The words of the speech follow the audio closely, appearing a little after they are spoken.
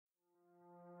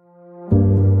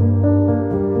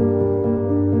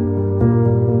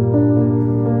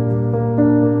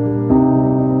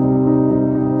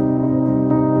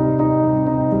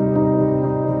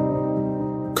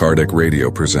Kardec Radio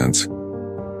presents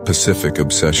Pacific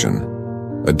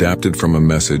Obsession, adapted from a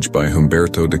message by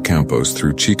Humberto de Campos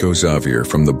through Chico Xavier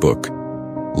from the book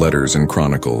Letters and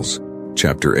Chronicles,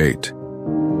 Chapter 8.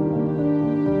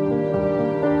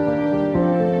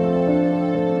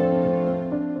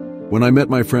 When I met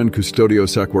my friend Custodio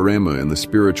Saquarema in the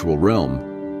spiritual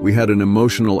realm, we had an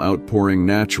emotional outpouring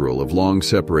natural of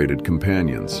long-separated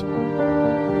companions.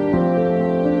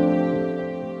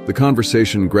 The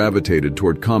conversation gravitated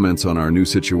toward comments on our new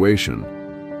situation.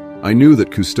 I knew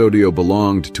that Custodio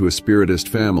belonged to a spiritist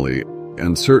family,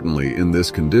 and certainly in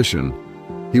this condition,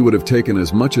 he would have taken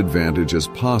as much advantage as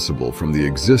possible from the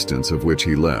existence of which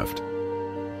he left.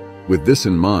 With this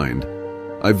in mind,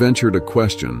 I ventured a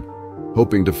question,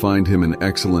 hoping to find him in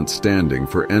excellent standing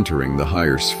for entering the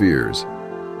higher spheres.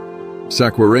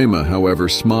 Saquarema, however,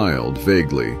 smiled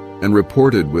vaguely and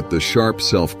reported with the sharp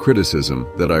self-criticism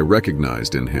that I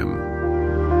recognized in him.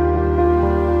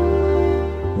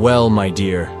 Well, my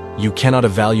dear, you cannot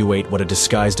evaluate what a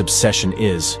disguised obsession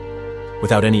is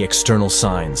without any external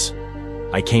signs.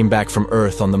 I came back from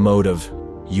Earth on the mode of,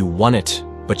 you won it,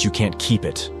 but you can't keep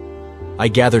it. I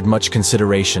gathered much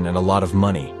consideration and a lot of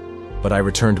money, but I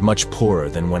returned much poorer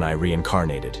than when I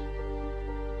reincarnated.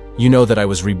 You know that I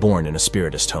was reborn in a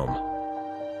spiritist home.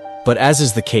 But as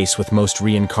is the case with most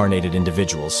reincarnated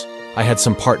individuals, I had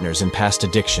some partners in past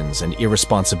addictions and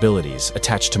irresponsibilities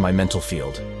attached to my mental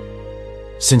field.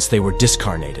 Since they were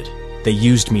discarnated, they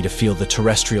used me to feel the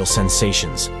terrestrial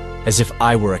sensations, as if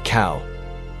I were a cow,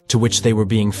 to which they were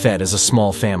being fed as a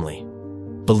small family.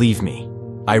 Believe me,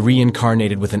 I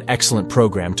reincarnated with an excellent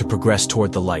program to progress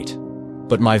toward the light.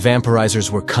 But my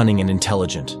vampirizers were cunning and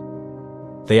intelligent.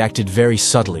 They acted very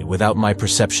subtly without my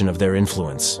perception of their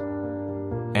influence.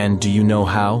 And do you know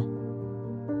how?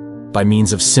 By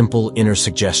means of simple inner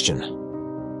suggestion.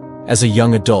 As a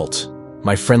young adult,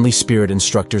 my friendly spirit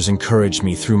instructors encouraged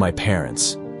me through my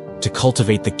parents to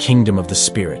cultivate the kingdom of the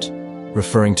spirit,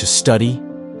 referring to study,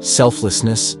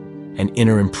 selflessness, and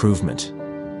inner improvement.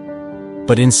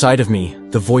 But inside of me,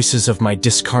 the voices of my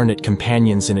discarnate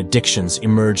companions in addictions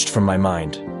emerged from my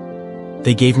mind.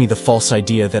 They gave me the false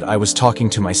idea that I was talking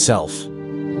to myself.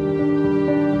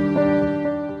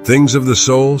 Things of the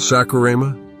soul,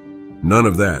 Saquarema? None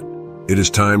of that. It is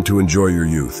time to enjoy your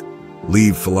youth.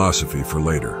 Leave philosophy for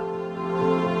later.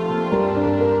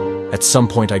 At some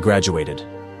point I graduated.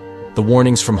 The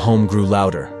warnings from home grew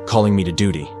louder, calling me to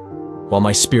duty, while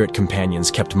my spirit companions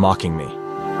kept mocking me.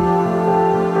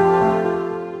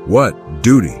 What?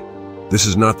 Duty? This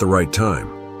is not the right time.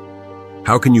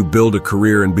 How can you build a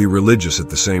career and be religious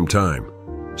at the same time?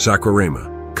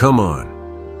 Saquarema, come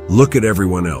on. Look at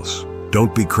everyone else.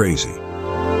 Don't be crazy.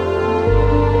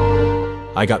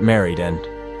 I got married and,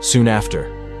 soon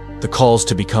after, the calls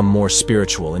to become more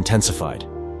spiritual intensified.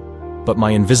 But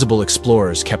my invisible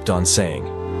explorers kept on saying,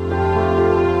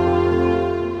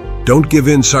 don't give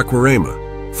in,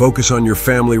 Saquarema. Focus on your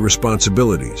family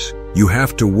responsibilities. You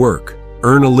have to work,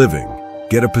 earn a living,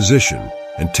 get a position,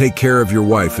 and take care of your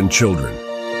wife and children.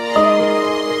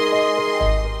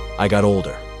 I got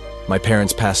older. My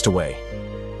parents passed away.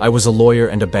 I was a lawyer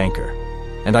and a banker,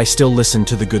 and I still listened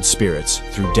to the good spirits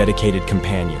through dedicated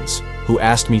companions who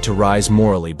asked me to rise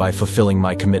morally by fulfilling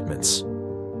my commitments.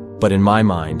 But in my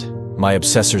mind, my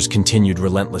obsessors continued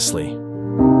relentlessly.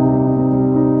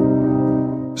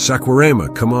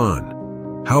 Saquarema, come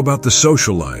on. How about the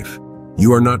social life?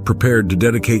 You are not prepared to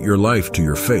dedicate your life to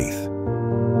your faith.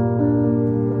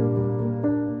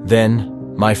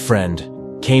 Then, my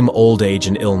friend, came old age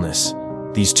and illness,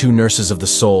 these two nurses of the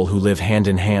soul who live hand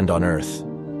in hand on earth.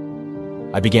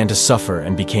 I began to suffer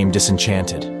and became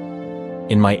disenchanted.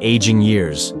 In my aging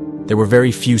years, there were very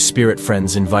few spirit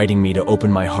friends inviting me to open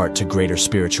my heart to greater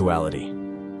spirituality.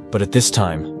 But at this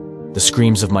time, the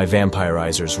screams of my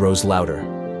vampirizers rose louder,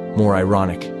 more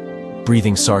ironic,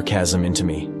 breathing sarcasm into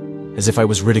me, as if I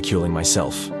was ridiculing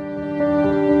myself.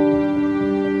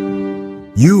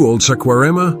 You, old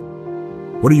Saquarema?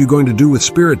 What are you going to do with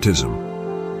spiritism?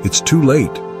 It's too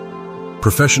late.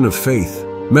 Profession of faith,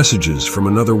 messages from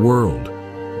another world.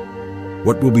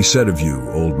 What will be said of you,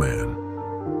 old man?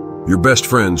 Your best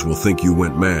friends will think you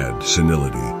went mad,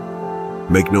 senility.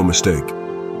 Make no mistake,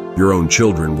 your own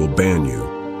children will ban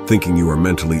you, thinking you are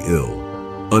mentally ill,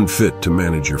 unfit to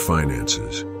manage your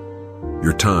finances.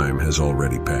 Your time has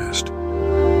already passed.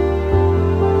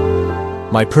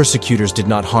 My persecutors did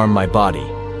not harm my body,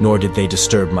 nor did they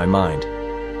disturb my mind.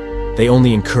 They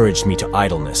only encouraged me to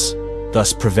idleness,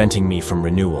 thus preventing me from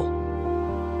renewal.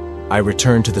 I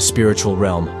returned to the spiritual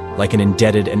realm like an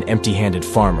indebted and empty-handed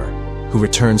farmer who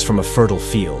returns from a fertile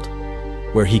field,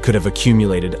 where he could have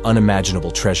accumulated unimaginable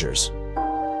treasures.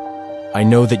 I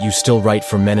know that you still write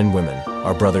for men and women,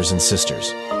 our brothers and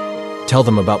sisters. Tell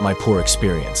them about my poor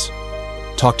experience.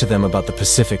 Talk to them about the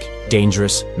pacific,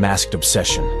 dangerous, masked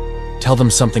obsession. Tell them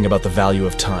something about the value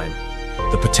of time,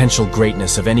 the potential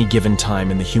greatness of any given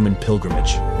time in the human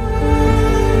pilgrimage.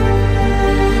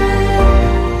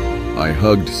 I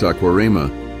hugged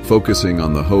Saquarema, focusing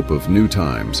on the hope of new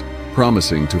times,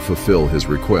 promising to fulfill his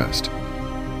request.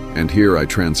 And here I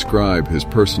transcribe his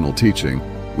personal teaching,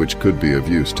 which could be of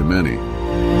use to many.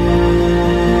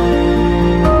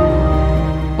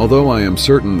 Although I am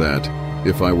certain that,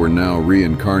 if I were now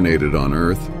reincarnated on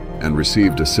Earth and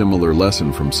received a similar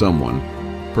lesson from someone,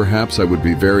 perhaps I would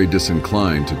be very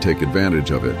disinclined to take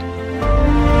advantage of it.